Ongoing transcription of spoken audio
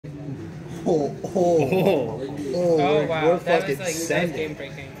Oh wow, We're that fucking was like sending. game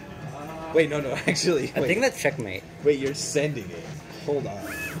breaking. Wait, no, actually. I think that's checkmate. Wait, you're sending it. Hold on.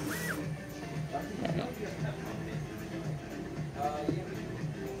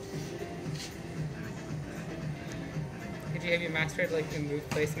 Did you have your mastered like the move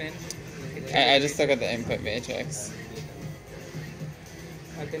placement? I just look at the input matrix.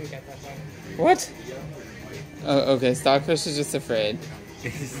 I didn't get that one. What? Oh, okay. Stockfish is just afraid.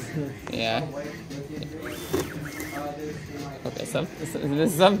 Yeah. Okay,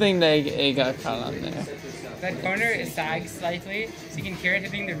 there's something they got caught on there. That corner is sagged slightly, so you can hear it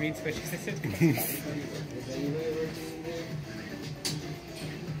hitting the read switches.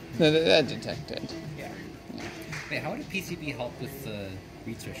 No, that detected. Yeah. Wait, how would a PCB help with the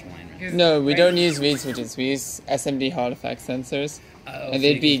read switch alignment? No, we don't use read switches. We use SMD Hall effect sensors, and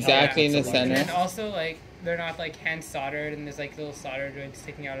they'd be exactly in the center. And also, like, they're not like hand soldered, and there's like little solder joints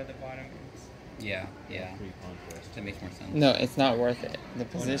sticking out of the bottom. Yeah. That makes more sense. No, it's not worth it. The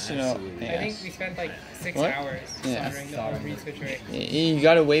positional. I think we spent like 6 hours soldering the read switch array. You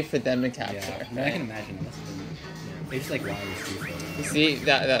gotta wait for them to capture. Yeah, right? I can imagine. It must have been. It's like wires too. See,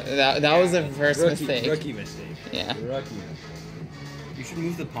 that was the first mistake. Rookie mistake. Yeah. Rookie. You should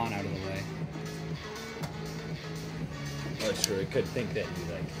move the pawn out of the way. Oh, sure. I could think that you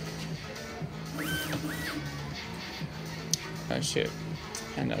like. Oh shoot!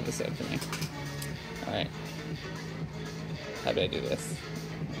 I know this opening. All right. How do I do this?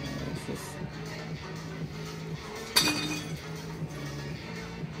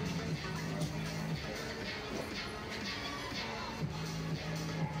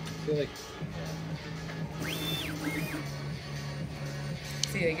 I feel like.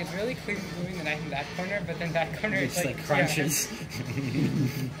 See, like it's really clean moving the knife in that corner, but then that corner It's is like crunches.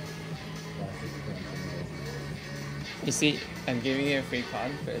 You see, I'm giving you a free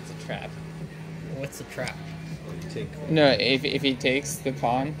pawn, but it's a trap. What's the trap? No, if he takes the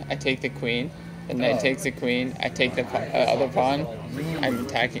pawn, I take the queen. The knight takes the queen. I take the other pawn. I'm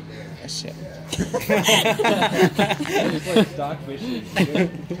attacking. Oh shit. It's like Stockfish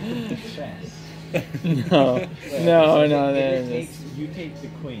is chess. No. You take the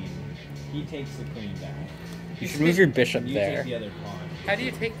queen. He takes the queen back. You should move your bishop You there. take the other pawn. How do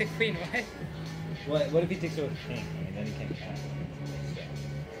you take the queen? What if he takes it with king? I mean, then he can't cast.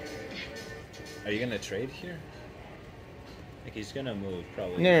 Are you gonna trade here? Like he's gonna move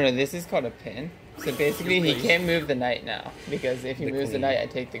probably. No. This is called a pin. So basically, he can't move the knight now because if he moves the knight, I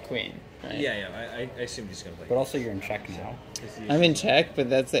take the queen. Right? Yeah. I assume he's gonna play. But also, you're in check now. I'm in check, but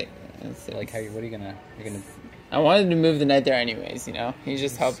that's it. Like, what are you gonna? You're gonna. I wanted to move the knight there anyways. You know, he's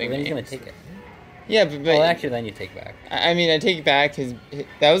just helping Then me. you're gonna take it. Yeah, but Well, actually, then you take back. I mean, I take back his.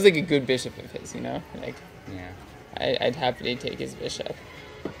 That was like a good bishop of his. You know, like. Yeah. I'd happily take his bishop.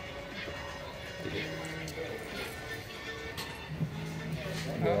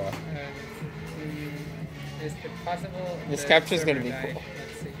 Is it possible? This capture's gonna be died? cool.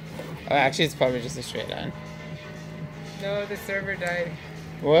 Let's see. Oh, actually, it's probably just a straight line. No, the server died.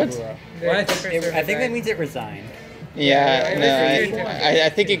 What? I I think that means it resigned. Yeah, Yeah, I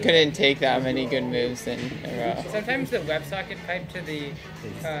think it couldn't take that many good moves in a row. Sometimes the WebSocket pipe to the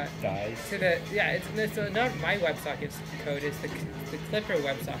Dies. to the it's not my WebSocket code. It's the Clipper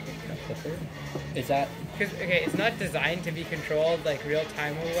WebSocket code. Clipper? Is that? Because it's not designed to be controlled like real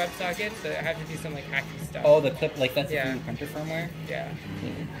time over WebSocket, so I have to do some like hacky stuff. Oh, the clip, like that's Yeah. the printer firmware. Yeah.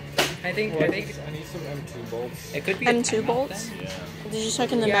 I think I need some M2 bolts. It could be M2 a timeout bolts? then. Yeah. Did you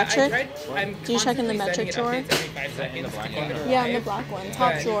check in the yeah, metric? Do you check in the metric drawer? Every 5 seconds. Yeah, in the black one,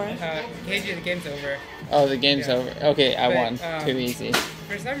 top drawer. KJ, the game's over. Oh, the game's Yeah. over. Okay, I But, won. Too easy.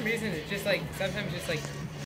 For some reason, it's just like sometimes just like